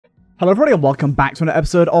Hello everybody and welcome back to another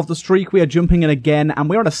episode of The Streak. We are jumping in again and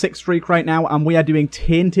we're on a 6th streak right now and we are doing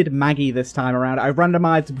Tainted Maggie this time around. I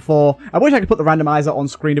randomized before. I wish I could put the randomizer on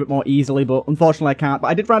screen a bit more easily, but unfortunately I can't. But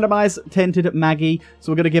I did randomize Tainted Maggie,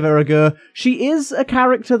 so we're going to give her a go. She is a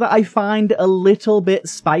character that I find a little bit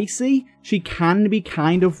spicy. She can be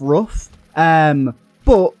kind of rough,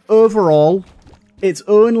 but overall, it's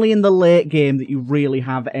only in the late game that you really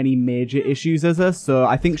have any major issues as her, so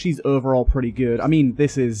I think she's overall pretty good. I mean,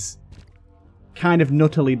 this is kind of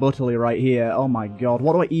nuttily buttily right here. Oh my god,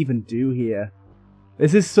 what do I even do here?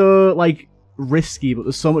 This is so, like, risky, but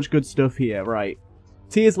there's so much good stuff here. Right.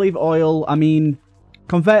 Tears leave oil. I mean,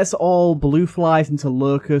 converts all blue flies into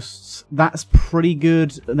locusts. That's pretty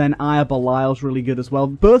good. And then Eye of Belial's really good as well.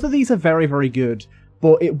 Both of these are very, very good.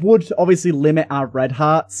 But it would obviously limit our red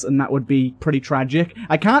hearts, and that would be pretty tragic.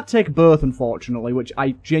 I can't take both, unfortunately, which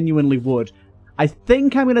I genuinely would. I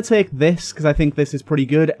think I'm going to take this, because I think this is pretty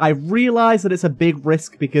good. I realise that it's a big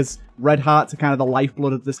risk, because red hearts are kind of the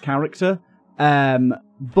lifeblood of this character.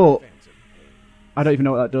 But I don't even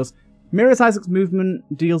know what that does. Mirrors Isaac's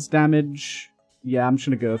movement, deals damage. Yeah, I'm just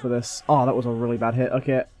going to go for this. Oh, that was a really bad hit.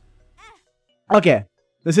 Okay. Okay.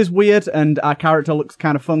 This is weird, and our character looks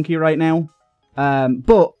kind of funky right now.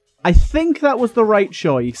 But I think that was the right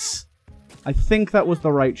choice. I think that was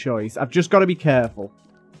the right choice. I've just got to be careful.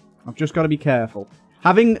 I've just got to be careful.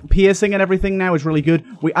 Having piercing and everything now is really good.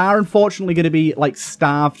 We are unfortunately going to be, like,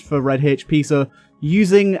 starved for red HP, so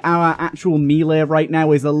using our actual melee right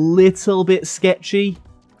now is a little bit sketchy.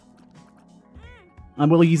 I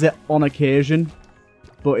will use it on occasion,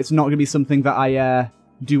 but it's not going to be something that I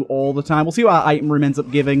do all the time. We'll see what our item room ends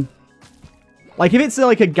up giving. Like, if it's,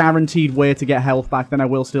 like, a guaranteed way to get health back, then I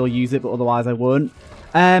will still use it, but otherwise I won't.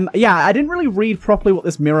 Yeah, I didn't really read properly what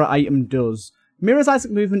this mirror item does. Mirror's Isaac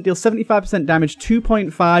movement deals 75% damage,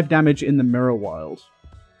 2.5 damage in the mirror world.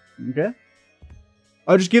 Okay.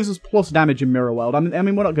 Oh, it just gives us plus damage in mirror world. I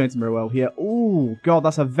mean, we're not going to mirror world here. Ooh, god,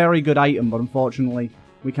 that's a very good item, but unfortunately,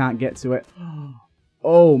 we can't get to it.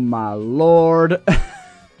 Oh, my lord.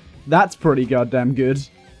 That's pretty goddamn good.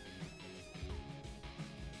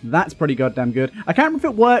 That's pretty goddamn good. I can't remember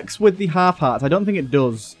if it works with the half hearts. I don't think it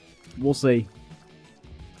does. We'll see.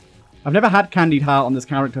 I've never had Candied Heart on this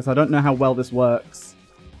character, so I don't know how well this works.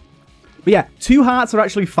 But yeah, 2 hearts are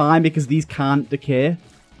actually fine because these can't decay.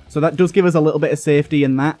 So that does give us a little bit of safety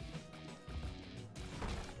in that.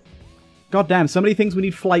 God damn, so many things we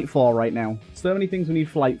need flight for right now. So many things we need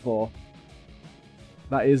flight for.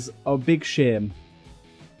 That is a big shame.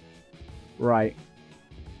 Right.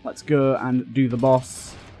 Let's go and do the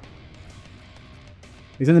boss.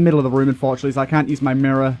 He's in the middle of the room, unfortunately, so I can't use my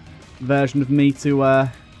mirror version of me to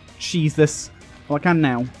cheese this. Well, I can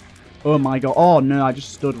now. Oh my god. Oh no, I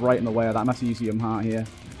just stood right in the way of that. I'm going to have to use heart here.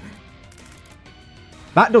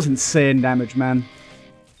 That does insane damage, man.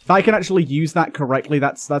 If I can actually use that correctly,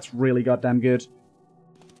 that's really goddamn good.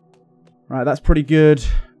 Right, that's pretty good.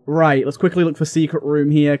 Right, let's quickly look for secret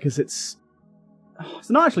room here, because it's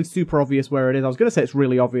not actually super obvious where it is. I was going to say it's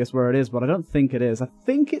really obvious where it is, but I don't think it is. I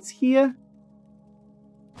think it's here.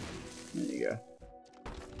 There you go.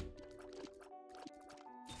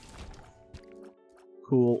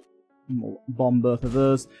 Cool. We'll bomb both of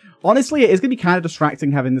those. Honestly, it is going to be kind of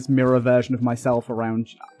distracting having this mirror version of myself around.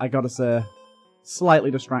 I gotta say,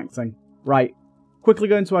 slightly distracting. Right. Quickly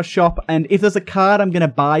go into our shop, and if there's a card, I'm going to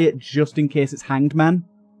buy it just in case it's Hanged Man.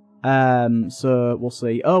 So we'll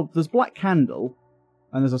see. Oh, there's Black Candle,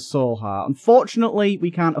 and there's a Soul Heart. Unfortunately,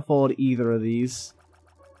 we can't afford either of these.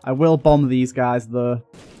 I will bomb these guys, though.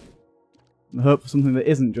 And hope for something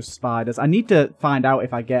that isn't just spiders. I need to find out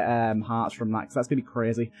if I get hearts from that, because that's going to be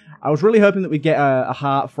crazy. I was really hoping that we'd get a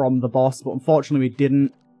heart from the boss, but unfortunately we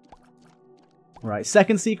didn't. Right,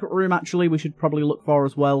 second secret room, actually, we should probably look for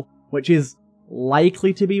as well, which is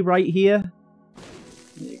likely to be right here.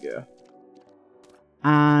 There you go.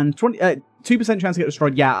 And 2% chance to get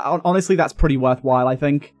destroyed. Yeah, honestly, that's pretty worthwhile, I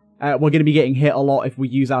think. We're going to be getting hit a lot if we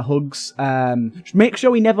use our hugs. Make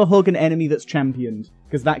sure we never hug an enemy that's championed,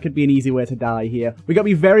 because that could be an easy way to die here. We got to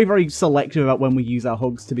be very, very selective about when we use our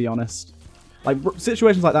hugs, to be honest. Like,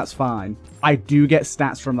 situations like that's fine. I do get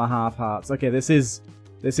stats from the half hearts. Okay, this is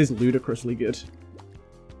ludicrously good.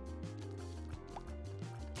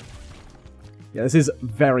 Yeah, this is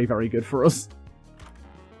very, very good for us.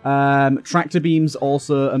 Tractor beams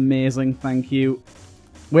also amazing, thank you.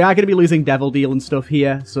 We are going to be losing Devil Deal and stuff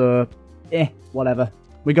here, so whatever.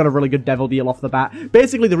 We got a really good Devil Deal off the bat.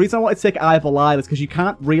 Basically, the reason I wanted to take Eye of Belial is because you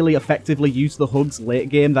can't really effectively use the hugs late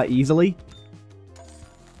game that easily.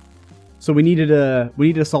 So we needed a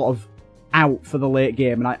sort of out for the late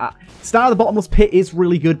game. And Star of the Bottomless Pit is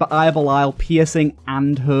really good, but Eye of Belial, piercing,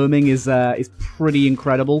 and herming is pretty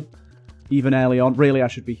incredible. Even early on. Really, I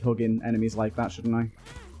should be hugging enemies like that, shouldn't I?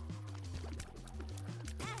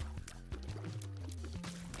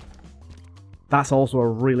 That's also a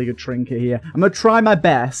really good trinket here. I'm going to try my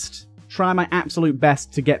best, try my absolute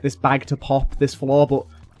best to get this bag to pop this floor, but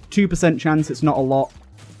 2% chance, it's not a lot.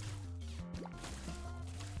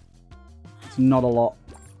 It's not a lot.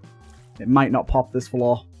 It might not pop this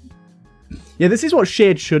floor. Yeah, this is what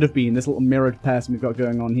Shade should have been, this little mirrored person we've got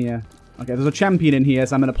going on here. Okay, there's a champion in here,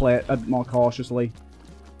 so I'm going to play it a bit more cautiously.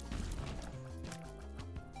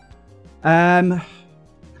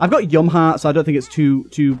 I've got Yum Heart, so I don't think it's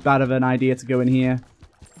too bad of an idea to go in here.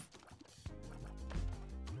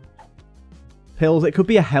 Pills, it could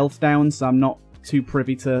be a health down, so I'm not too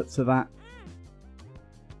privy to that.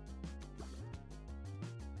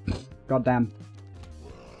 God damn.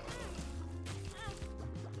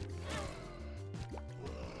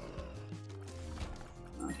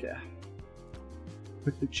 Okay.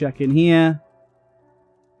 Quickly check in here.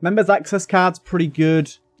 Members access card's pretty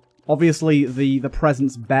good. Obviously, the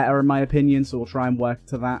present's better in my opinion, so we'll try and work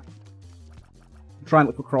to that. Try and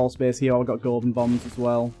look for crawl space here. I've got golden bombs as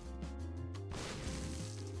well.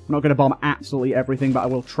 I'm not going to bomb absolutely everything, but I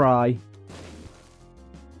will try. I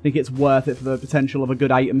think it's worth it for the potential of a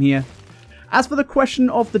good item here. As for the question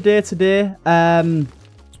of the day today,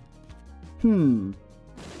 Ooh,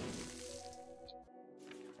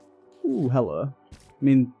 hello. I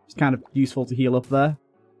mean, it's kind of useful to heal up there.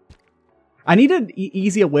 I need an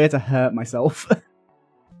easier way to hurt myself.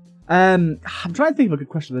 I'm trying to think of a good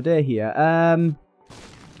question of the day here.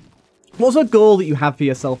 What's a goal that you have for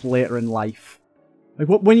yourself later in life? Like,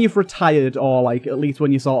 when you've retired, or like at least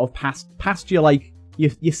when you're sort of past your like your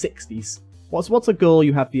 60s. What's a goal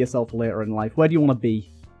you have for yourself later in life? Where do you want to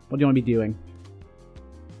be? What do you want to be doing?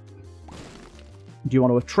 Do you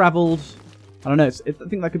want to have travelled? I don't know. I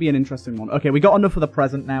think that could be an interesting one. Okay, we got enough for the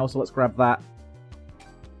present now, so let's grab that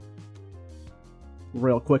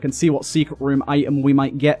real quick and see what secret room item we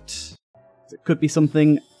might get. It could be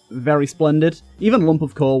something very splendid. Even Lump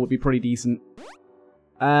of Coal would be pretty decent.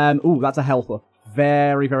 Ooh, that's a health up.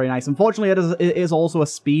 Very, very nice. Unfortunately, it is also a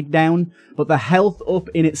speed down, but the health up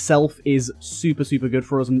in itself is super, super good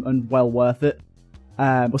for us and well worth it.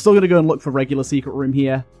 We're still going to go and look for regular secret room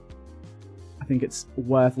here. I think it's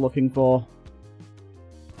worth looking for.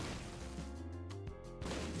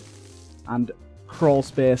 And crawl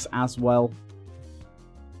space as well.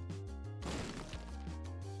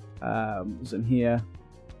 What's in here?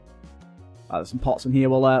 There's some pots in here.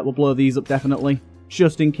 We'll blow these up definitely,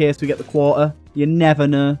 just in case we get the quarter. You never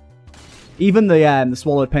know. Even the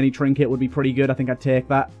swallowed penny trinket would be pretty good. I think I'd take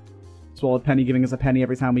that. Swallowed penny giving us a penny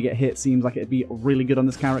every time we get hit seems like it'd be really good on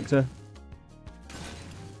this character.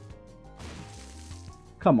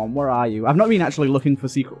 Come on, where are you? I've not been actually looking for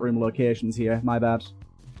secret room locations here. My bad.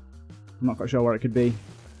 I'm not quite sure where it could be.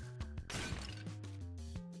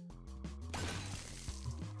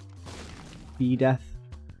 Death.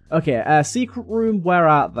 Okay, secret room, where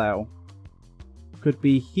art thou? Could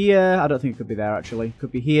be here. I don't think it could be there, actually.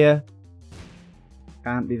 Could be here.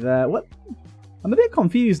 Can't be there. What? I'm a bit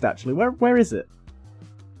confused, actually. Where is it?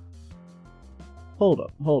 Hold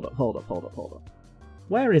up.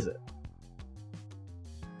 Where is it?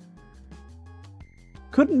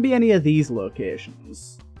 Couldn't be any of these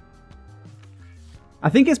locations. I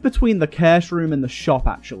think it's between the cash room and the shop,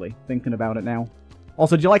 actually, thinking about it now.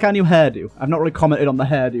 Also, do you like our new hairdo? I've not really commented on the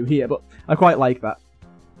hairdo here, but I quite like that.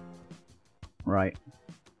 Right.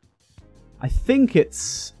 I think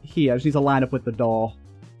it's here. I just need to line up with the door.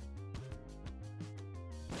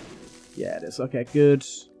 Yeah, it is. Okay, good.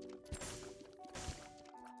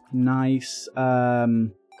 Nice.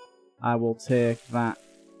 I will take that.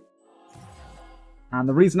 And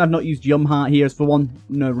the reason I've not used Yum Heart here is, for one,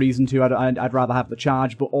 no reason to. I'd rather have the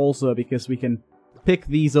charge, but also because we can pick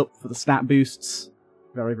these up for the stat boosts.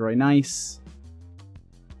 Very, very nice.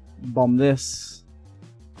 Bomb this.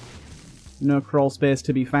 No crawl space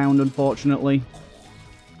to be found, unfortunately.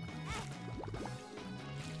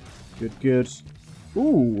 Good, good.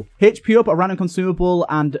 Ooh. HP up, a random consumable,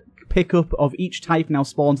 and pickup of each type now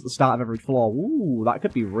spawns at the start of every floor. Ooh, that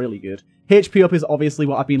could be really good. HP up is obviously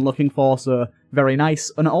what I've been looking for, so very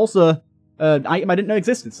nice. And also, an item I didn't know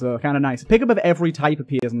existed, so kind of nice. Pickup of every type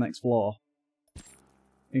appears on the next floor.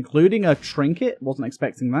 Including a trinket. Wasn't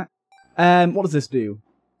expecting that. What does this do?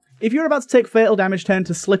 If you're about to take fatal damage, turn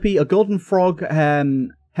to Slippy. A golden frog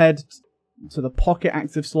head to the pocket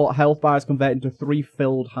active slot health bar is converted into 3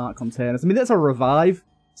 filled heart containers. I mean, that's a revive.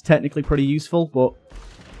 It's technically pretty useful, but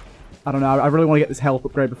I don't know. I really want to get this health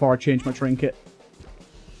upgrade before I change my trinket.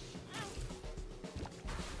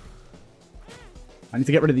 I need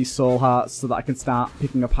to get rid of these soul hearts so that I can start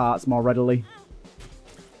picking up hearts more readily.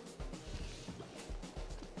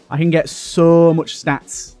 I can get so much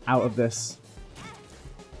stats out of this.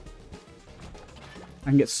 I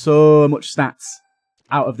can get so much stats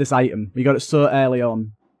out of this item. We got it so early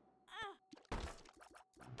on.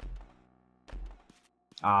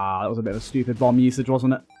 Ah, that was a bit of a stupid bomb usage,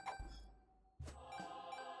 wasn't it?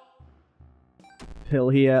 Pill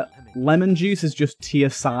here. Lemon juice is just tier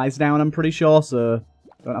size down, I'm pretty sure, so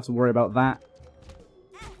don't have to worry about that.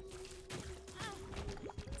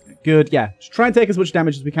 Good, yeah. Just try and take as much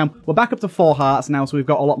damage as we can. We're back up to 4 hearts now, so we've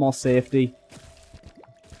got a lot more safety.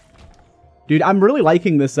 Dude, I'm really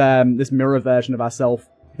liking this this mirror version of ourselves.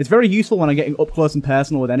 It's very useful when I'm getting up close and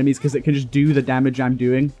personal with enemies, because it can just do the damage I'm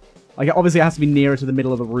doing. Like, obviously it has to be nearer to the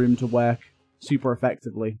middle of the room to work super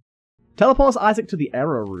effectively. Teleports Isaac to the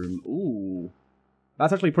error room. Ooh.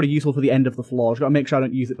 That's actually pretty useful for the end of the floor. I've got to make sure I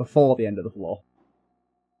don't use it before the end of the floor.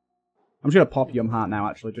 I'm just going to pop Yum Heart now,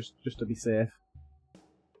 actually, just to be safe.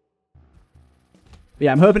 But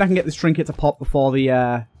yeah, I'm hoping I can get this trinket to pop before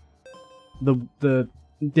the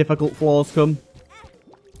difficult floors come.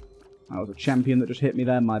 That was a champion that just hit me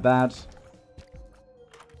there, my bad.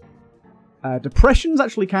 Depression's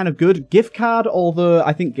actually kind of good. Gift card, although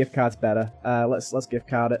I think gift card's better. Let's gift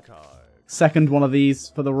card it. Second one of these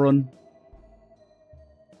for the run.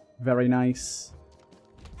 Very nice.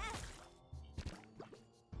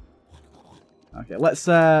 Okay, let's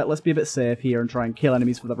be a bit safe here and try and kill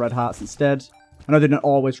enemies for the red hearts instead. I know they don't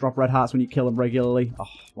always drop red hearts when you kill them regularly. Oh,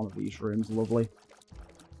 one of these rooms, lovely.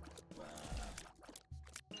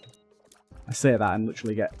 I say that and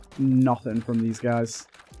literally get nothing from these guys.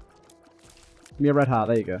 Give me a red heart,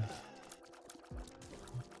 there you go.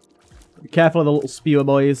 Be careful of the little spewer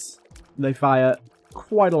boys. They fire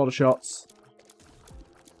quite a lot of shots.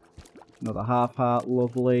 Another half heart,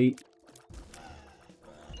 lovely.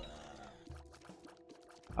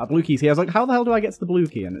 Blue key's here. I was like, how the hell do I get to the blue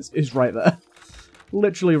key? And it's right there.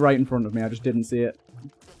 Literally right in front of me. I just didn't see it.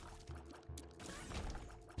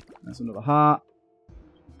 There's another heart.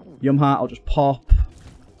 Yum heart, I'll just pop.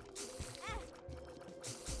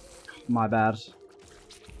 My bad.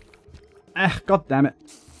 God damn it.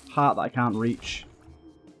 Heart that I can't reach.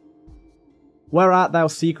 Where art thou,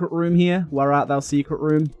 secret room here? Where art thou, secret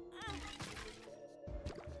room?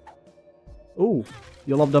 Ooh,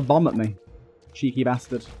 you lobbed a bomb at me. Cheeky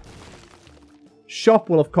bastard. Shop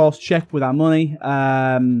will, of course, check with our money.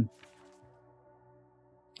 I've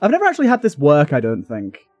never actually had this work, I don't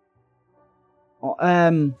think.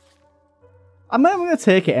 I'm going to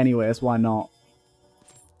take it anyways, why not?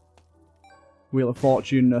 Wheel of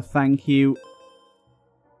Fortune, no thank you.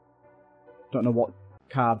 Don't know what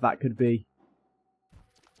card that could be.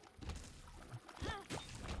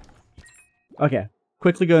 Okay,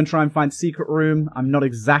 quickly go and try and find secret room. I'm not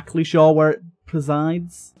exactly sure where it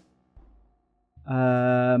presides.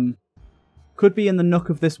 Could be in the nook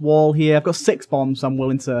of this wall here. I've got 6 bombs, so I'm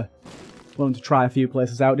willing to try a few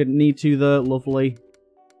places out. Didn't need to though. Lovely.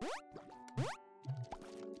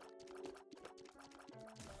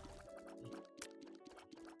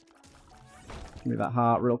 Give me that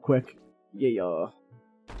heart real quick. Yeah.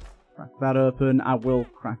 Crack that open. I will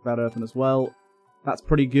crack that open as well. That's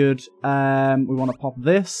pretty good. We want to pop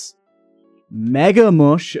this. Mega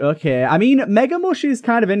Mush. Okay. I mean, Mega Mush is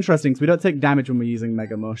kind of interesting because we don't take damage when we're using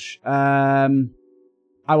Mega Mush. I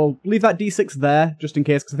will leave that D6 there just in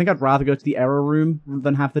case because I think I'd rather go to the error room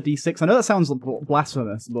than have the D6. I know that sounds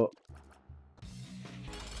blasphemous, but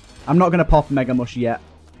I'm not going to pop Mega Mush yet.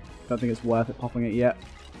 Don't think it's worth it popping it yet.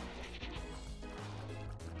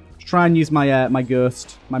 Try and use my my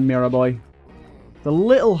ghost, my mirror boy. It's a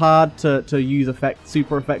little hard to use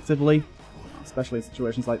super effectively, especially in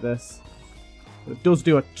situations like this. But it does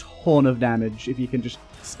do a ton of damage if you can just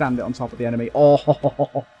stand it on top of the enemy.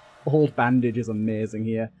 Oh, old bandage is amazing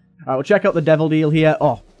here. Alright, we'll check out the devil deal here.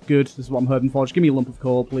 Oh, good. This is what I'm hoping for. Just give me a lump of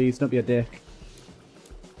coal, please. Don't be a dick.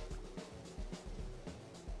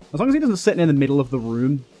 As long as he doesn't sit in the middle of the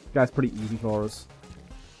room, this guy's pretty easy for us.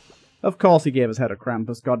 Of course he gave us Head of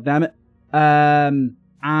Krampus, goddammit.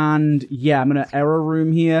 And yeah, I'm in an error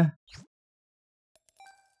room here.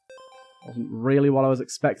 Wasn't really what I was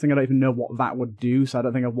expecting. I don't even know what that would do, so I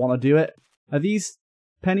don't think I want to do it. Are these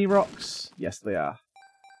penny rocks? Yes, they are.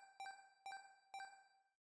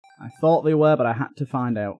 I thought they were, but I had to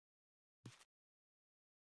find out.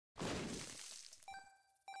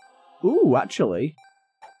 Ooh, actually,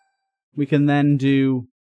 we can then do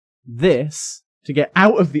this to get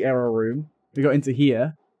out of the error room. We got into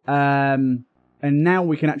here. And And now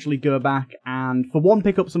we can actually go back and, for one,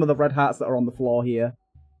 pick up some of the red hearts that are on the floor here.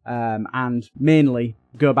 And mainly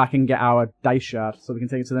go back and get our dice shard so we can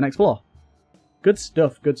take it to the next floor. Good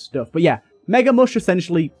stuff, good stuff. But yeah, Mega Mush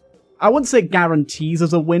essentially, I wouldn't say guarantees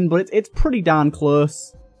us a win, but it's pretty darn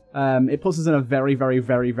close. It puts us in a very, very,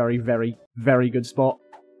 very, very, very, very good spot.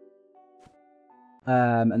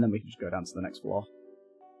 And then we can just go down to the next floor.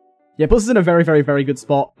 Yeah, it puts us in a very, very, very good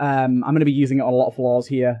spot. I'm going to be using it on a lot of floors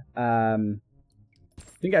here. Didn't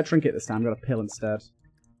get a trinket this time, got a pill instead.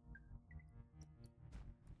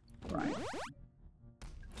 Right.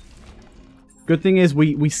 Good thing is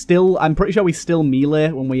we still, I'm pretty sure we still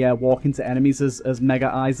melee when we walk into enemies as Mega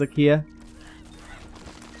Isaac here.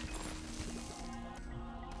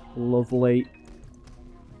 Lovely.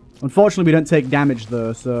 Unfortunately, we don't take damage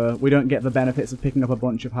though, so we don't get the benefits of picking up a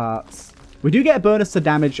bunch of hearts. We do get a bonus to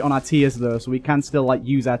damage on our tiers though, so we can still like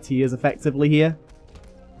use our tiers effectively here.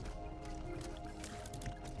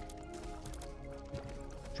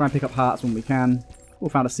 Try and pick up hearts when we can. We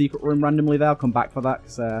found a secret room randomly there. I'll come back for that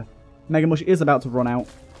because Mega Mush is about to run out.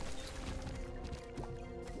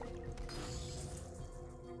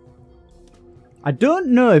 I don't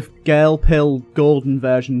know if Gale Pill Golden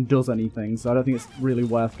version does anything, so I don't think it's really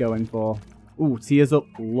worth going for. Ooh, tears up.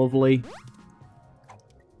 Lovely.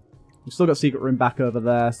 We've still got secret room back over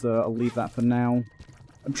there, so I'll leave that for now.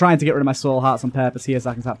 I'm trying to get rid of my soul hearts on purpose here so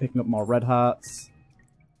I can start picking up more red hearts.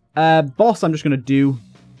 Boss, I'm just going to do.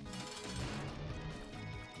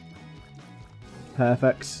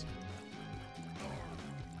 Perfect.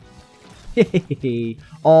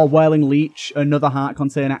 Oh, Whirling Leech, another heart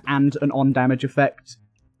container, and an on-damage effect.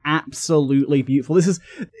 Absolutely beautiful. This is,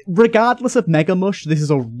 regardless of Mega Mush, this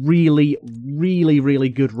is a really, really, really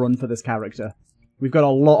good run for this character. We've got a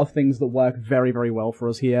lot of things that work very, very well for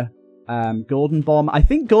us here. Golden Bomb. I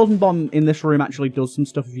think Golden Bomb in this room actually does some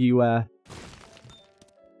stuff if you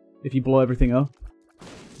blow everything up.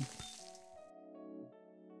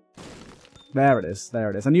 There it is. There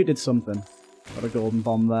it is. I knew it did something. Got a Golden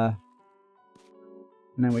Bomb there.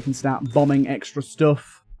 And then we can start bombing extra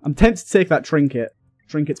stuff. I'm tempted to take that Trinket.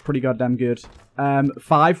 Trinket's pretty goddamn good.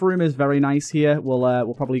 5 room is very nice here.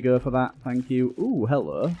 We'll probably go for that. Thank you. Ooh,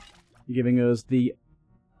 hello. You're giving us the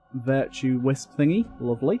Virtue Wisp thingy.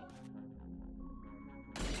 Lovely.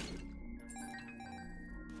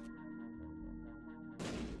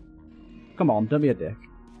 Come on, don't be a dick.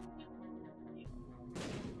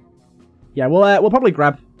 Yeah, we'll probably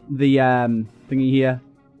grab the thingy here.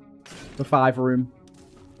 The 5 room.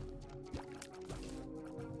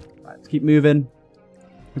 Right, let's keep moving.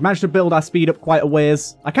 We've managed to build our speed up quite a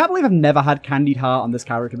ways. I can't believe I've never had Candied Heart on this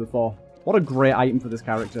character before. What a great item for this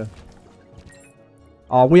character.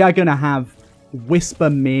 Oh, we are going to have Whisper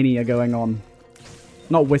Mania going on.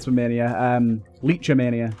 Not Whisper Mania, Leecher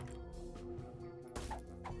Mania.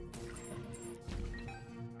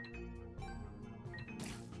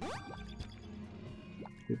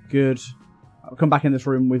 Good. I'll come back in this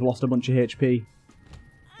room. We've lost a bunch of HP.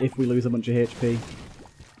 If we lose a bunch of HP.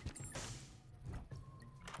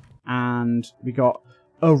 And we got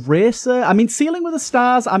Eraser. I mean, Sealing with the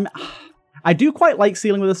Stars, I do quite like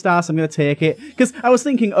Sealing with the Stars, so I'm going to take it. Because I was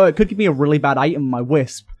thinking, oh, it could give me a really bad item, my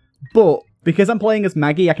Wisp. But because I'm playing as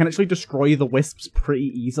Maggie, I can actually destroy the Wisps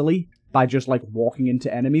pretty easily by just, like, walking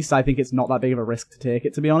into enemies. So I think it's not that big of a risk to take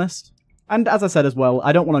it, to be honest. And as I said as well,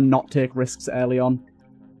 I don't want to not take risks early on.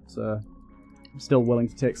 So I'm still willing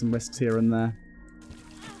to take some risks here and there.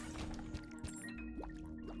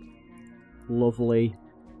 Lovely.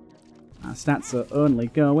 Our stats are only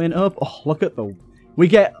going up. Oh, look at the... We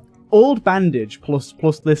get Old Bandage plus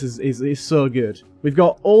this is so good. We've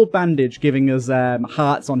got Old Bandage giving us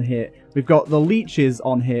hearts on hit. We've got the leeches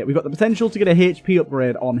on hit. We've got the potential to get a HP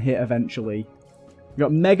upgrade on hit eventually. We've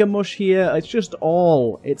got Mega Mush here. It's just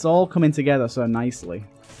it's all coming together so nicely.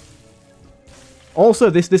 Also,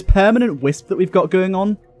 this permanent Wisp that we've got going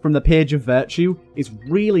on from the Page of Virtue is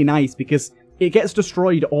really nice because it gets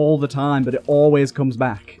destroyed all the time, but it always comes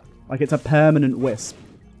back. Like, it's a permanent Wisp.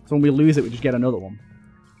 So when we lose it, we just get another one.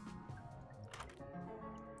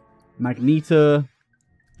 Magneto.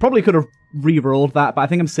 Probably could have re-rolled that, but I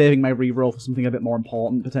think I'm saving my re-roll for something a bit more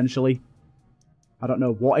important, potentially. I don't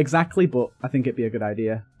know what exactly, but I think it'd be a good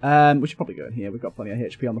idea. We should probably go in here. We've got plenty of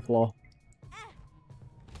HP on the floor.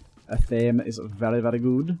 A theme is very, very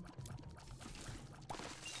good.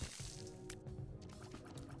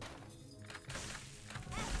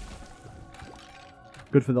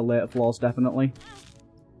 Good for the later floors, definitely.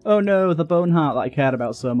 Oh no, the bone heart that I cared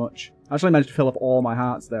about so much. I actually managed to fill up all my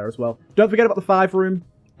hearts there as well. Don't forget about the 5 room.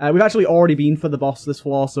 We've actually already been for the boss this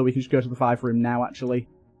floor, so we can just go to the 5 room now, actually.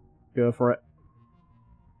 Go for it.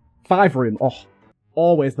 5 room. Oh,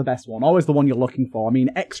 always the best one. Always the one you're looking for. I mean,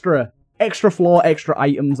 extra floor, extra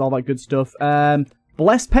items, all that good stuff.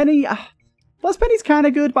 Blessed Penny. Blessed Penny's kind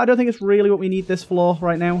of good, but I don't think it's really what we need this floor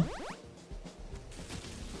right now.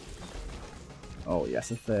 Oh,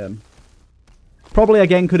 yes, a firm. Probably,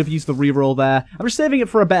 again, could have used the reroll there. I'm just saving it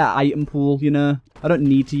for a better item pool, you know? I don't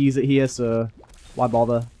need to use it here, so why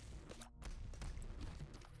bother?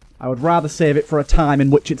 I would rather save it for a time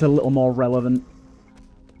in which it's a little more relevant.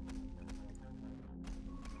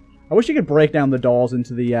 I wish you could break down the doors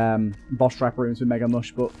into the boss trap rooms with Mega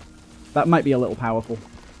Mush, but that might be a little powerful.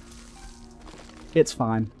 It's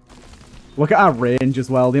fine. Look at our range as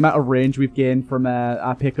well. The amount of range we've gained from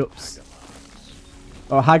our pickups.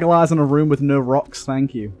 Oh, Haggler's in a room with no rocks.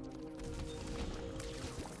 Thank you.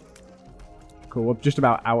 Cool. We're just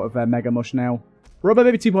about out of Mega Mush now. Rubber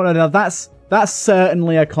Baby 2.0. Now that's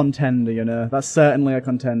certainly a contender, you know. That's certainly a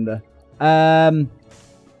contender. 1,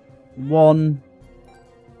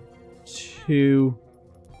 2.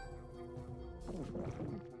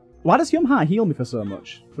 Why does Yum Heart heal me for so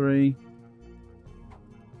much? 3,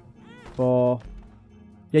 4.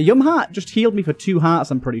 Yeah, Yum Heart just healed me for 2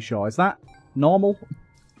 hearts, I'm pretty sure. Is that normal?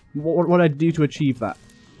 What did I do to achieve that?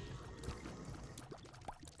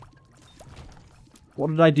 What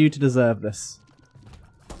did I do to deserve this?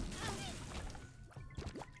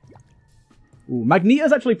 Ooh,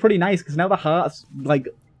 Magneto's actually pretty nice, because now the hearts, like,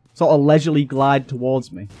 sort of leisurely glide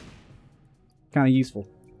towards me. Kind of useful.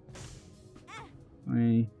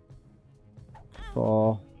 3,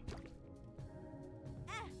 4,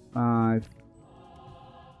 5,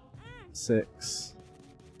 6.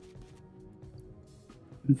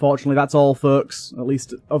 Unfortunately, that's all, folks. At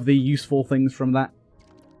least of the useful things from that.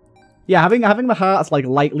 Yeah, having the hearts like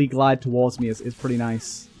lightly glide towards me is pretty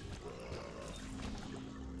nice.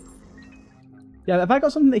 Yeah, have I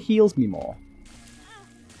got something that heals me more?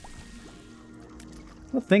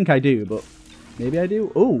 I don't think I do, but maybe I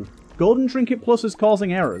do. Ooh, Golden Trinket Plus is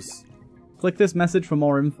causing errors. Click this message for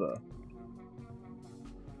more info.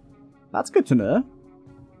 That's good to know.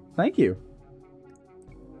 Thank you.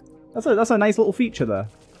 That's a nice little feature there.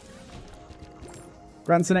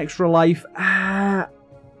 Grants an extra life.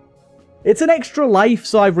 It's an extra life,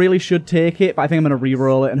 so I really should take it, but I think I'm going to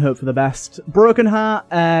reroll it and hope for the best. Broken Heart,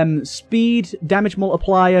 speed, damage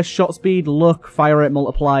multiplier, shot speed, luck, fire rate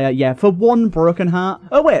multiplier. Yeah, for 1 Broken Heart.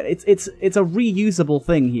 Oh wait, it's a reusable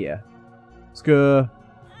thing here. Let's go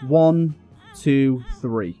 1, 2,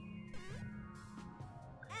 3.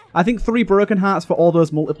 I think 3 Broken Hearts for all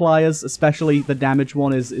those multipliers, especially the damage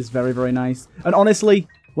one, is very, very nice. And honestly,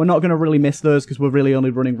 we're not going to really miss those because we're really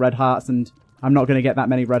only running red hearts, and I'm not going to get that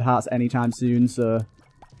many red hearts anytime soon, so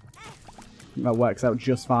that works out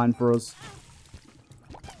just fine for us.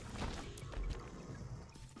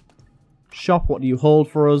 Shop, what do you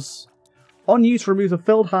hold for us? On use, removes a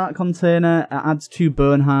filled heart container. It adds 2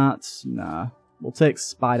 burn hearts. Nah, we'll take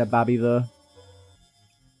Spider Babby though.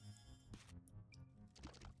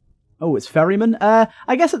 Oh, it's Ferryman.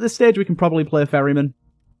 I guess at this stage we can probably play Ferryman.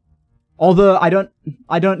 Although I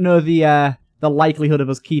don't know the likelihood of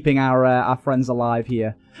us keeping our friends alive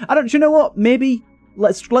here. Do you know what? Maybe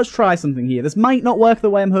let's try something here. This might not work the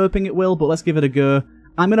way I'm hoping it will, but let's give it a go.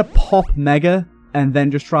 I'm gonna pop Mega and then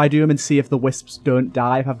just try Doom and see if the Wisps don't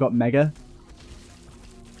die if I've got Mega.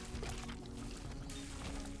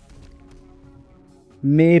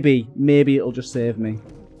 Maybe it'll just save me.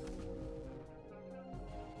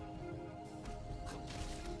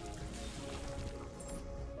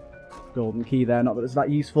 Golden key there, not that it's that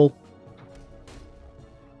useful.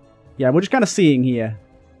 Yeah, we're just kind of seeing here.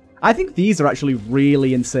 I think these are actually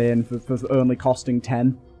really insane for only costing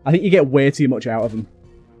 10. I think you get way too much out of them.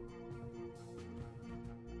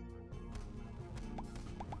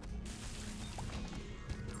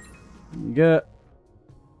 There you go.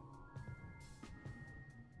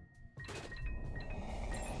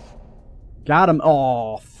 Got him.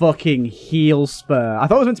 Oh, fucking heal spur. I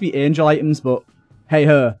thought it was meant to be angel items, but hey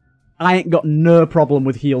ho. I ain't got no problem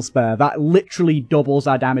with heal spare. That literally doubles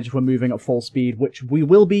our damage if we're moving at full speed, which we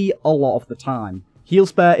will be a lot of the time. Heal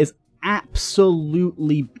spare is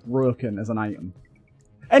absolutely broken as an item.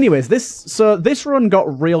 Anyways, this run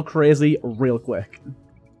got real crazy real quick.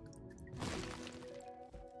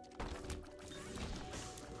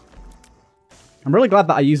 I'm really glad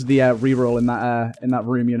that I used the reroll in that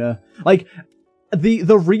room, you know. Like,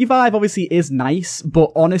 the revive obviously is nice,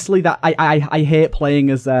 but honestly, that I hate playing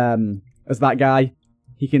as that guy.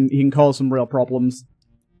 He can cause some real problems.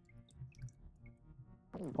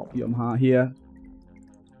 Pop Yum Heart here.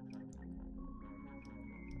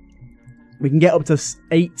 We can get up to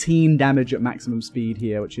 18 damage at maximum speed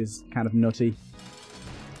here, which is kind of nutty.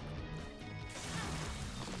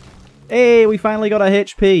 Hey, we finally got a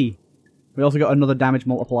HP. We also got another damage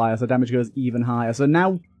multiplier, so damage goes even higher. So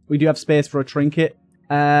now we do have space for a trinket.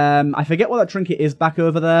 I forget what that trinket is back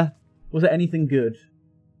over there. Was it anything good?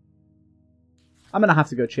 I'm going to have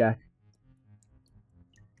to go check.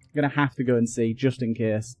 I'm going to have to go and see, just in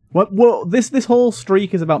case. Well, this whole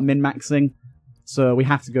streak is about min-maxing, so we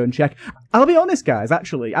have to go and check. I'll be honest, guys,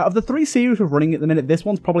 actually. Out of the 3 series we're running at the minute, this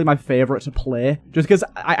one's probably my favourite to play. Just because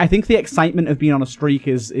I think the excitement of being on a streak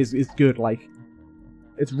is good. Like,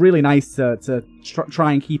 it's really nice to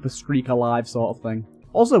try and keep a streak alive, sort of thing.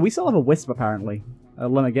 Also, we still have a Wisp, apparently.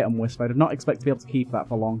 Let me get him Wisp. I did not expect to be able to keep that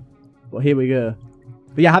for long. But here we go.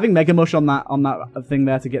 But yeah, having Mega Mush on that thing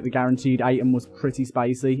there to get the guaranteed item was pretty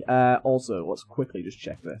spicy. Also, let's quickly just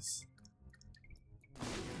check this.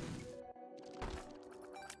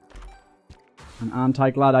 And aren't I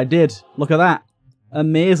glad I did? Look at that.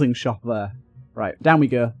 Amazing shop there. Right, down we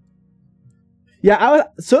go. Yeah,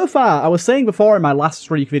 so far, I was saying before in my last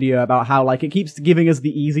streak video about how, like, it keeps giving us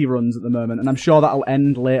the easy runs at the moment, and I'm sure that'll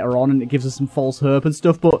end later on, and it gives us some false hope and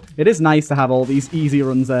stuff, but it is nice to have all these easy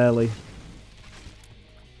runs early.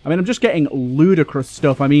 I mean, I'm just getting ludicrous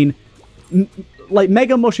stuff. I mean, like,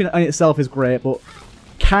 Mega Mush in itself is great, but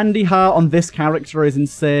Candy Heart on this character is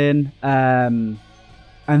insane, and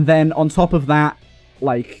then on top of that,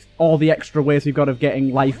 like, all the extra ways we've got of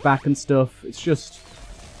getting life back and stuff, it's just...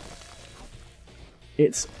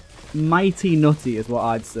 It's mighty nutty is what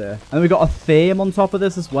I'd say. And then we've got a Theme on top of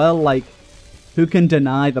this as well. Like, who can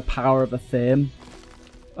deny the power of a Theme?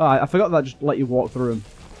 Oh, I forgot that I just let you walk through them.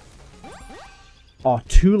 Oh,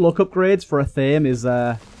 2 luck upgrades for a Theme is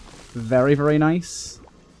very, very nice.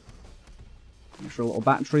 Extra little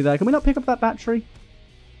battery there. Can we not pick up that battery?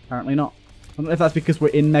 Apparently not. I don't know if that's because we're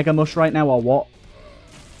in Mega Mush right now or what.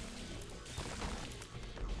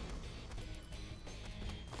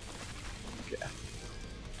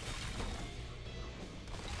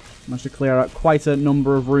 Managed to clear out quite a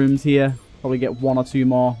number of rooms here. Probably get 1 or 2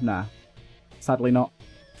 more. Nah. Sadly not.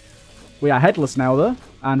 We are headless now, though.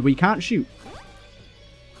 And we can't shoot.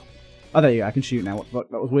 Oh, there you go. I can shoot now. What the fuck?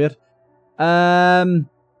 That was weird.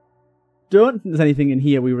 Don't think there's anything in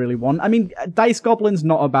here we really want. I mean, Dice Goblin's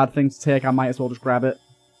not a bad thing to take. I might as well just grab it.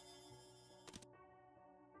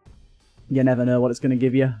 You never know what it's going to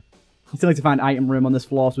give you. You still need to find item room on this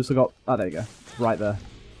floor, so we've still got... Oh, there you go. It's right there.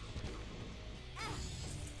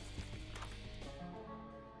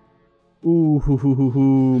 Ooh, hoo, hoo, hoo,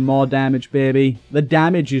 hoo. More damage, baby. The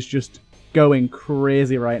damage is just going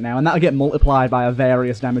crazy right now, and that'll get multiplied by our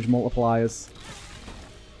various damage multipliers.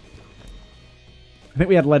 I think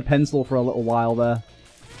we had lead pencil for a little while there.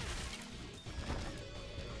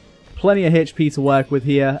 Plenty of HP to work with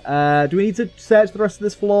here. Do we need to search the rest of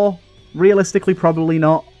this floor? Realistically, probably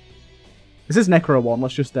not. This is Necro 1.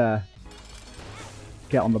 Let's just get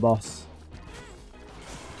on the boss.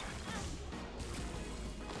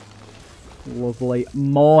 Lovely.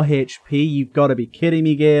 More HP. You've got to be kidding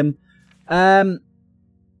me, game.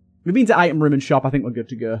 We've been to item room and shop. I think we're good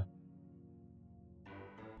to go.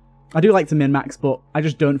 I do like to min-max, but I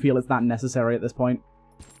just don't feel it's that necessary at this point.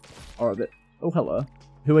 Or a bit... Oh, hello.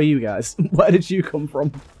 Who are you guys? Where did you come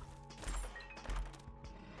from?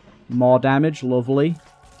 More damage. Lovely.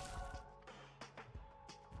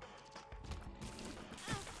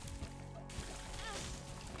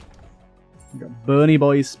 We've got Bernie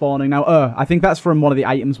Boys spawning now. Oh, I think that's from one of the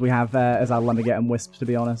items we have as our Lemmy Get Wisp, to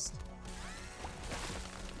be honest.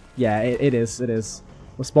 Yeah, it is. It is.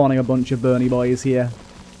 We're spawning a bunch of Bernie Boys here.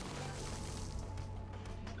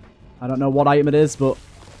 I don't know what item it is, but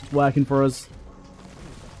it's working for us.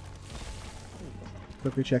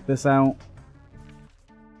 Quickly check this out.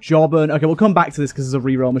 Jawbone. Okay, we'll come back to this because there's a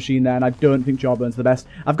reroll machine there, and I don't think Jawbone's the best.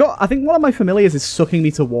 I think one of my familiars is sucking me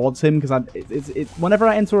towards him, because whenever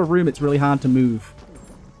I enter a room, it's really hard to move.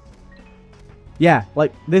 Yeah,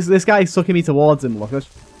 like, this guy's sucking me towards him, look. That's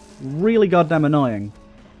really goddamn annoying.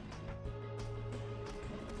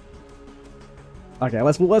 Okay,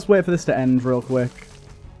 let's wait for this to end real quick.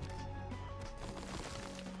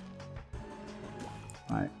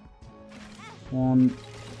 Right. 1,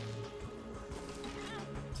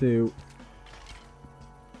 2,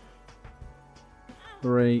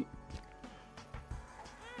 3,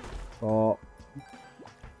 4,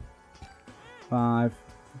 5,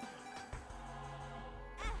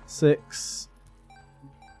 6,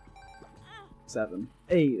 7,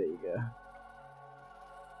 8. There you go.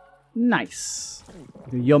 Nice.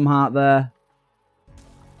 The Yum Heart there.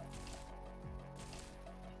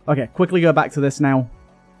 Okay, quickly go back to this now.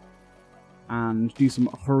 And do some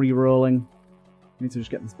hurry rolling. Need to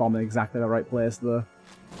just get this bomb in exactly the right place, though.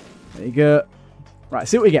 There you go. Right,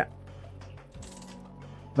 see what we get.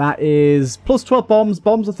 That is plus 12 bombs.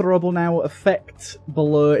 Bombs are throwable now. Effect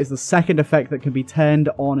below is the second effect that can be turned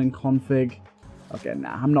on in config. Okay,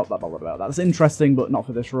 nah, I'm not that bothered about that. That's interesting, but not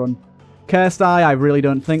for this run. Cursed Eye, I really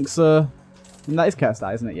don't think so. And that is Cursed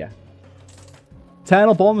Eye, isn't it? Yeah.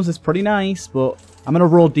 Eternal Bombs is pretty nice, but I'm going to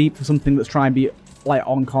roll deep for something that's trying to be, like,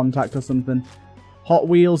 on contact or something. Hot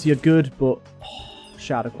Wheels, you're good, but... Oh,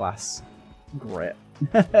 Shard of Glass. Great.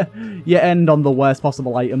 You end on the worst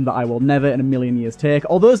possible item that I will never in a million years take.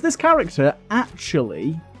 Although this character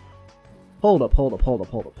actually... Hold up.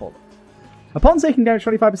 Upon taking damage,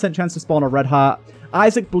 25% chance to spawn a red heart.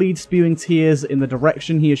 Isaac bleeds, spewing tears in the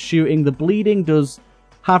direction he is shooting. The bleeding does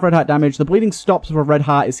half red heart damage. The bleeding stops if a red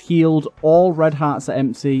heart is healed. All red hearts are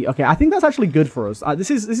empty. Okay, I think that's actually good for us. This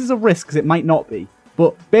is a risk, because it might not be.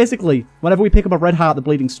 But basically, whenever we pick up a red heart, the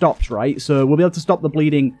bleeding stops, right? So we'll be able to stop the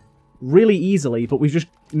bleeding really easily, but we've just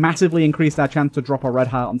massively increased our chance to drop a red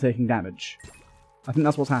heart on taking damage. I think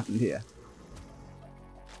that's what's happened here.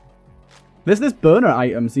 This burner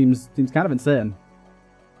item seems kind of insane.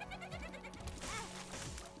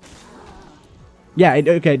 Yeah,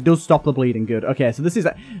 okay, it does stop the bleeding. Good. Okay, so this is...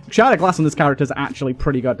 Shard of Glass on this character is actually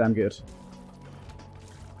pretty goddamn good.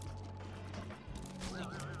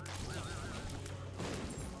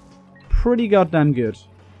 Pretty goddamn good.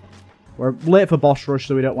 We're late for boss rush,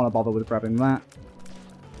 so we don't want to bother with grabbing that.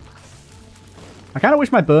 I kind of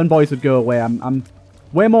wish my burn boys would go away. I'm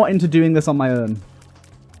way more into doing this on my own.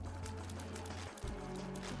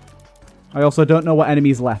 I also don't know what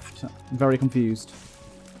enemies left. I'm very confused.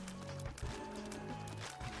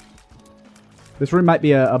 This room might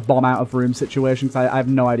be a bomb out of room situation, because I have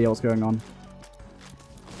no idea what's going on.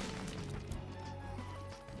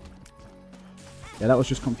 Yeah, that was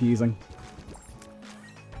just confusing.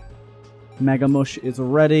 Mega Mush is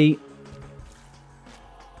ready.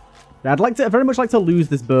 Yeah, I'd very much like to lose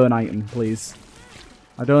this burn item, please.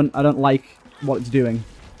 I don't like what it's doing.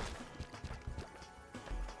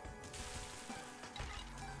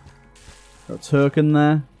 Got a token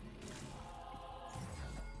there.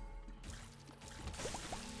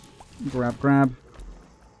 Grab.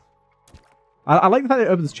 I like the fact that it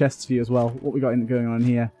opens chests for you as well. What we got going on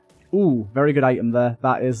here. Ooh, very good item there.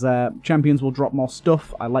 That is, champions will drop more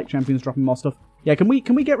stuff. I like champions dropping more stuff. Yeah, can we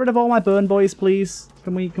get rid of all my burn boys, please?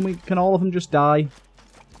 Can all of them just die?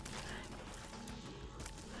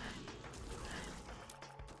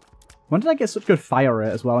 When did I get such good fire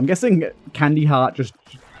rate as well? I'm guessing Candy Heart just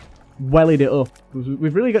wellied it up.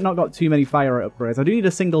 We've really not got too many fire rate upgrades. I do need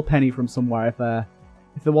a single penny from somewhere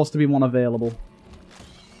if there was to be one available.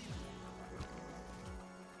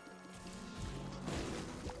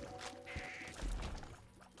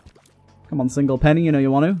 Come on, single penny, you know you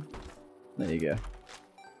want to. There you go.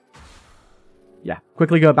 Yeah,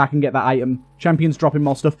 quickly go back and get that item. Champions dropping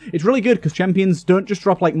more stuff. It's really good because champions don't just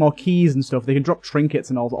drop like more keys and stuff. They can drop trinkets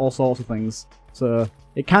and all sorts of things. So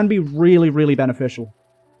it can be really, really beneficial.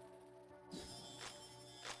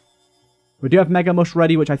 We do have Mega Mush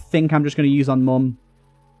ready, which I think I'm just going to use on Mum.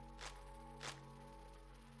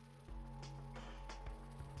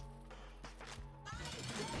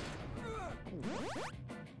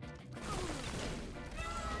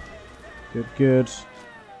 Good.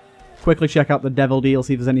 Quickly check out the Devil Deal,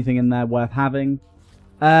 see if there's anything in there worth having.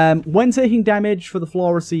 When taking damage for the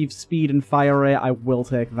floor receives speed and fire rate, I will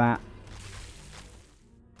take that.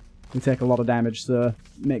 We take a lot of damage, so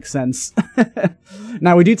makes sense.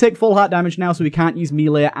 Now, we do take full heart damage now, so we can't use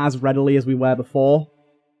melee as readily as we were before.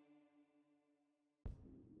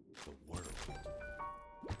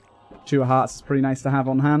 2 hearts is pretty nice to have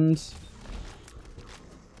on hand.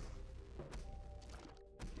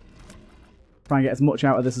 Try and get as much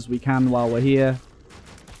out of this as we can while we're here.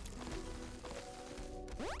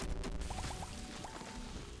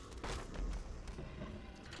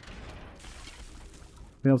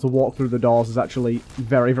 Being able to walk through the doors is actually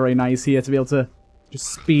very, very nice here, to be able to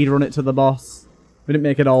just speed run it to the boss. We didn't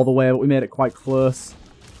make it all the way, but we made it quite close.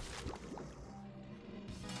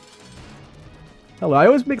 Hello, I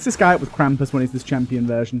always mix this guy up with Krampus when he's this champion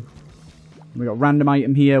version. We got random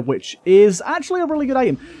item here, which is actually a really good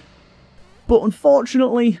item. But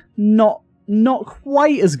unfortunately, not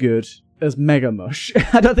quite as good as Mega Mush.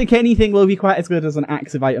 I don't think anything will be quite as good as an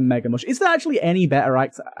active item Mega Mush. Is there actually any better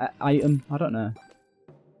item? I don't know.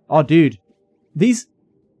 Oh, dude. These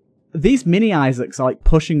mini Isaacs are like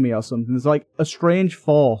pushing me or something. There's like a strange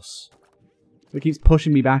force that keeps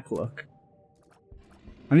pushing me back, look.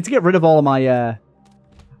 I need to get rid of all of my...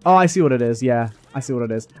 Oh, I see what it is. Yeah, I see what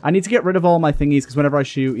it is. I need to get rid of all my thingies because whenever I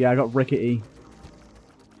shoot, yeah, I got rickety.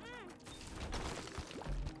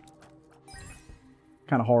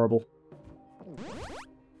 Kind of horrible.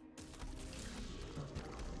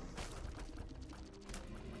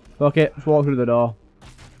 Fuck it. Just walk through the door.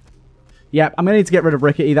 Yeah, I'm going to need to get rid of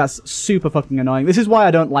Rickety. That's super fucking annoying. This is why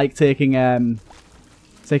I don't like taking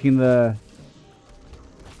the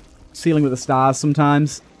Ceiling with the Stars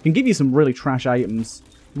sometimes. It can give you some really trash items.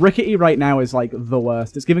 Rickety right now is like the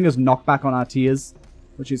worst. It's giving us knockback on our tiers,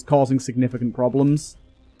 which is causing significant problems.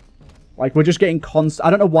 Like, we're just getting constant...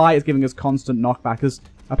 I don't know why it's giving us constant knockback, because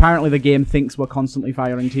apparently the game thinks we're constantly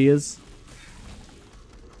firing tiers.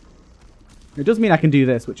 It does mean I can do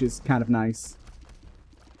this, which is kind of nice.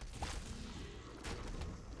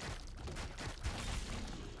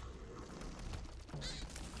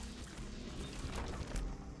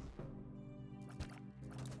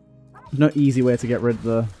 There's no easy way to get rid of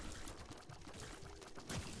the...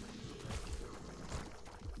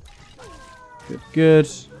 Good, good.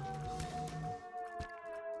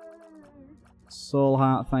 Soul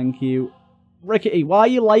Heart, thank you. Rickety, why are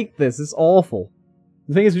you like this? It's awful.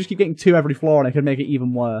 The thing is, we just keep getting 2 every floor and it could make it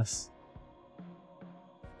even worse.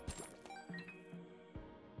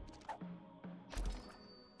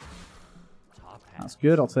 That's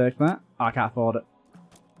good, I'll take that. Oh, I can't afford it.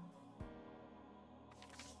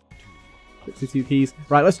 62 keys.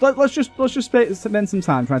 Right, let's just spend some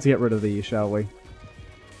time trying to get rid of these, shall we?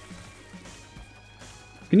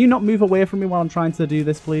 Can you not move away from me while I'm trying to do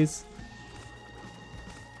this, please?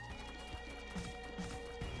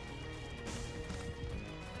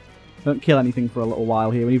 Don't kill anything for a little while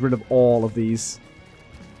here. We need rid of all of these.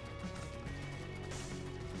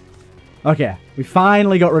 Okay, we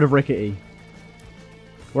finally got rid of Rickety.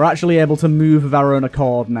 We're actually able to move of our own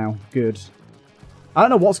accord now. Good. I don't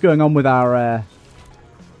know what's going on with our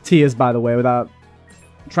tiers, by the way, with our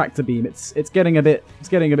tractor beam. It's getting a bit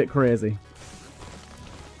crazy.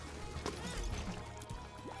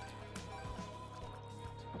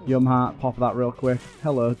 Yum heart, pop that real quick.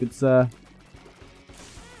 Hello, good sir.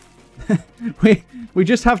 we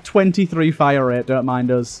just have 23 fire rate, don't mind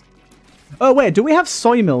us. Oh wait, do we have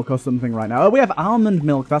soy milk or something right now? Oh, we have almond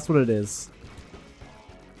milk, that's what it is.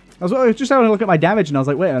 I was just having a look at my damage and I was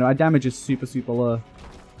like, wait a minute, my damage is super, super low.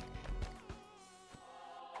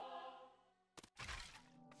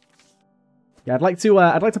 Yeah, I'd like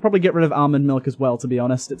to probably get rid of almond milk as well, to be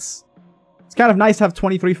honest. It's kind of nice to have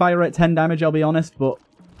 23 fire rate, 10 damage, I'll be honest, but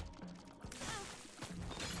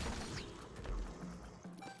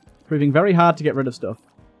proving very hard to get rid of stuff.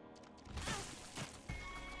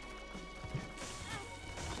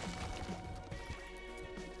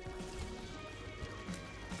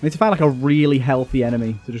 I need to find like a really healthy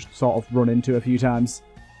enemy to just sort of run into a few times.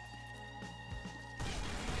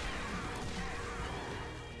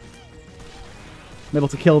 I'm able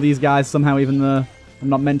to kill these guys somehow, even though I'm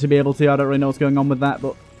not meant to be able to. I don't really know what's going on with that,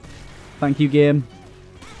 but thank you, game.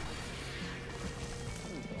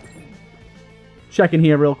 Check in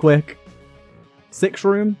here real quick. 6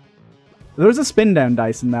 room. There is a spin down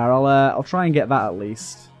dice in there. I'll try and get that at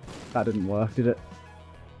least. That didn't work, did it?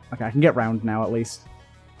 Okay, I can get round now at least.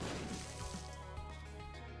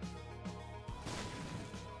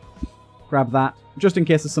 Grab that, just in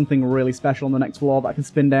case there's something really special on the next floor that I can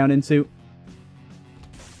spin down into.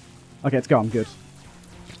 Okay, it's gone, good.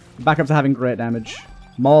 Back up to having great damage.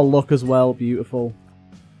 More luck as well, beautiful.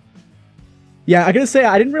 Yeah, I gotta say,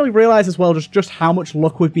 I didn't really realize as well just how much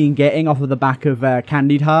luck we've been getting off of the back of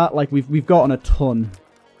Candied Heart. Like, we've gotten a ton.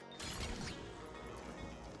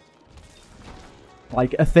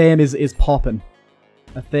 Like, a theme is popping.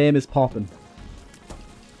 A theme is popping.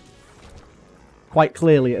 Quite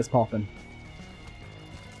clearly it is popping.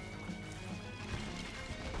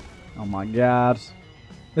 Oh my god.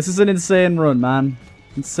 This is an insane run, man.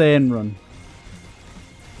 Insane run.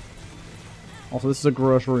 Also, this is a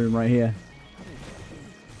gross room right here.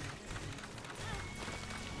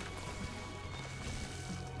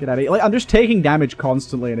 Get out of here. Like, I'm just taking damage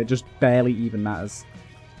constantly and it just barely even matters.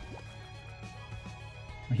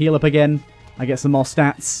 I heal up again. I get some more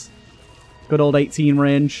stats. Good old 18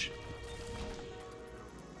 range.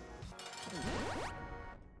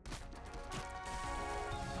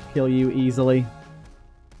 Kill you easily.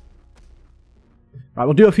 Right,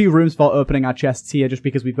 we'll do a few rooms for opening our chests here just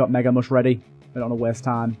because we've got Mega Mush ready. I don't want to waste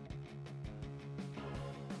time.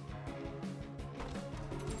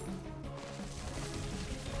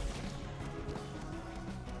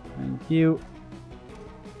 Thank you.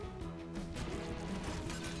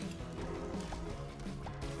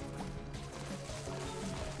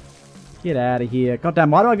 Get out of here.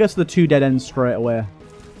 Goddamn, why do I go to the 2 dead ends straight away?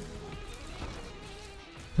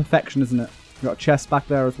 Perfection, isn't it? We've got a chest back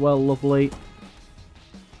there as well, lovely.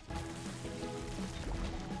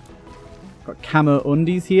 Got camo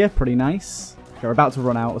undies here, pretty nice. Okay, we're about to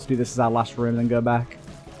run out. Let's do this as our last room, then go back.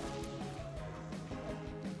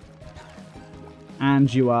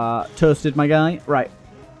 And you are toasted, my guy. Right.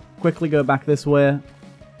 Quickly go back this way.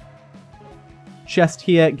 Chest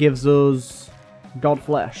here gives us God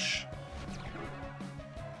Flesh.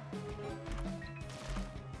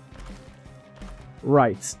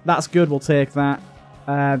 Right. That's good. We'll take that.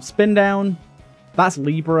 Spin down. That's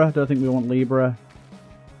Libra. Don't think we want Libra.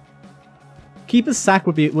 Keeper's Sack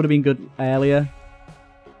would have been good earlier.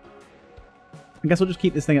 I guess we'll just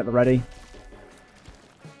keep this thing at the ready.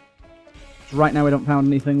 Right now we don't found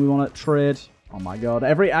anything we want to trade. Oh my god.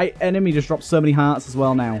 Every enemy just drops so many hearts as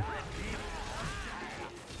well now.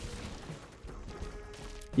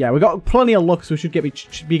 Yeah, we got plenty of luck, so we should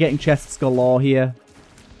be getting chests galore here.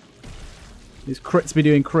 These crits be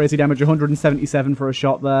doing crazy damage. 177 for a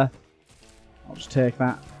shot there. I'll just take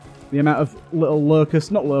that. The amount of little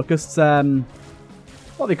locusts, not locusts,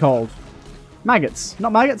 what are they called? Maggots.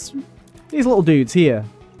 Not maggots. These little dudes here.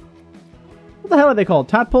 What the hell are they called?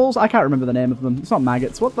 Tadpoles? I can't remember the name of them. It's not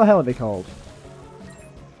maggots. What the hell are they called?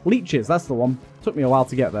 Leeches, that's the one. Took me a while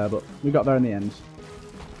to get there, but we got there in the end.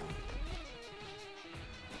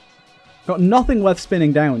 Got nothing worth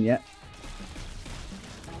spinning down yet.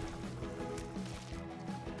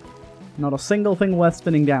 Not a single thing worth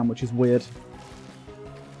spinning down, which is weird.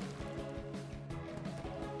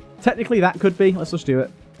 Technically, that could be. Let's just do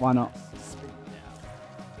it. Why not?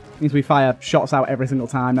 Means we fire shots out every single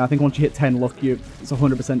time. Now, I think once you hit 10 luck, it's a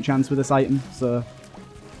 100% chance with this item. So,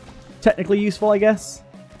 technically useful, I guess.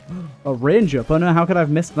 A range up. Oh no, how could I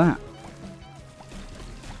have missed that?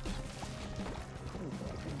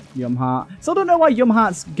 Yum Heart. Still don't know why Yum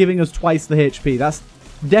Heart's giving us twice the HP. That's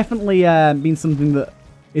definitely been something that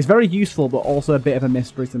is very useful, but also a bit of a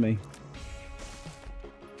mystery to me.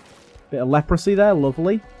 Bit of leprosy there.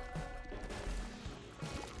 Lovely.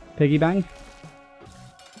 Piggy Bank.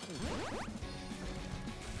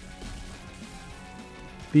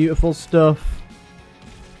 Beautiful stuff.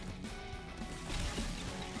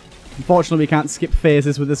 Unfortunately, we can't skip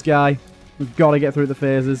phases with this guy. We've got to get through the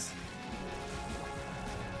phases.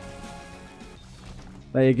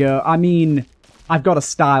 There you go. I mean, I've got a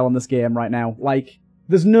style on this game right now. Like,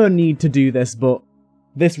 there's no need to do this, but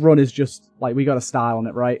this run is just, like, we got a style on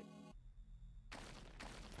it, right?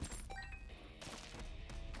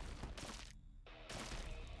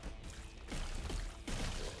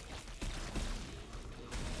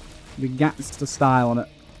 We got the style on it.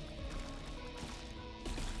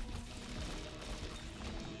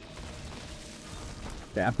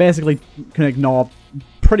 Yeah, basically can ignore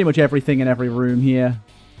pretty much everything in every room here.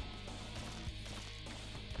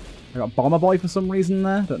 I got Bomber Boy for some reason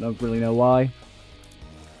there. Don't really know why.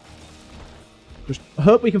 Just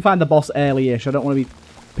hope we can find the boss early-ish. I don't want to be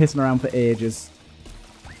pissing around for ages.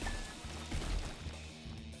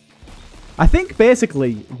 I think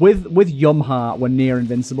basically with Yum Heart we're near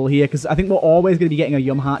invincible here because I think we're always going to be getting a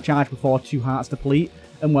Yum Heart charge before 2 hearts deplete,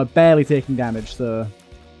 and we're barely taking damage, so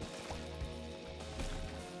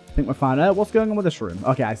I think we're fine. What's going on with this room?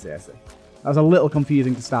 Okay, I see. That was a little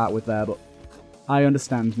confusing to start with there, but I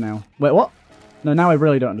understand now. Wait, what? No, now I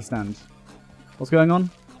really don't understand. What's going on?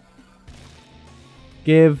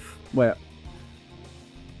 Wait.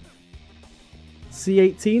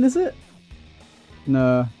 C18, is it?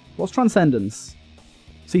 No. What's Transcendence?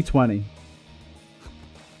 C20.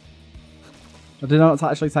 I didn't know how to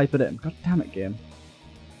actually type it in. God damn it, game.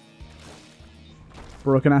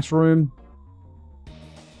 Broken ass room.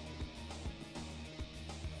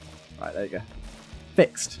 Right, there you go.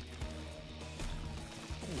 Fixed.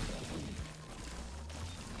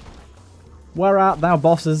 Where art thou,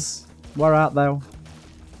 bosses? Where art thou?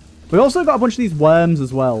 We also got a bunch of these worms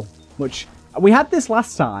as well, which we had this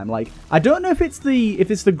last time. Like, I don't know if it's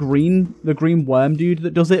the green worm dude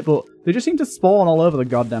that does it, but they just seem to spawn all over the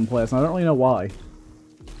goddamn place, and I don't really know why.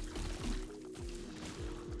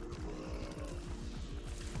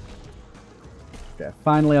 Okay,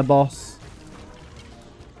 finally a boss.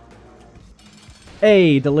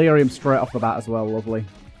 Hey, Delirium straight off the bat as well, lovely.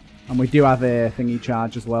 And we do have a thingy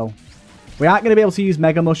charge as well. We aren't going to be able to use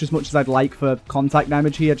Mega Mush as much as I'd like for contact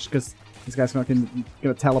damage here, just because this guy's going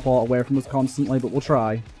to teleport away from us constantly, but we'll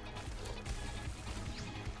try.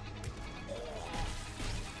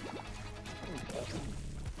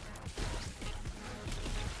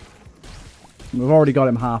 We've already got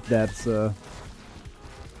him half dead, so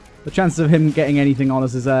the chances of him getting anything on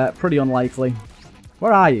us is pretty unlikely.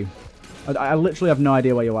 Where are you? I literally have no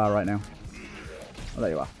idea where you are right now. Oh,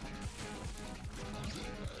 there you are.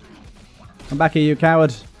 Come back here, you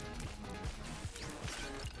coward.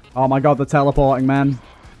 Oh my god, they're teleporting, man.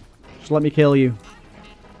 Just let me kill you.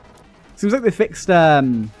 Seems like they fixed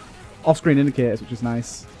off-screen indicators, which is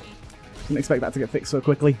nice. Didn't expect that to get fixed so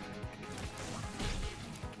quickly.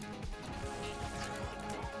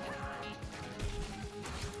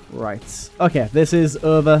 Right. Okay, this is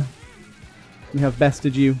over. We have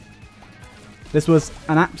bested you. This was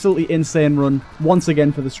an absolutely insane run, once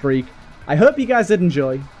again for the streak. I hope you guys did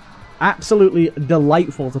enjoy. Absolutely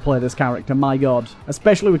delightful to play this character, my god.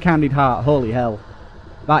 Especially with Candied Heart, holy hell.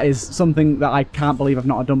 That is something that I can't believe I've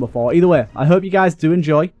not done before. Either way, I hope you guys do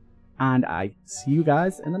enjoy, and I see you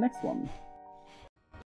guys in the next one.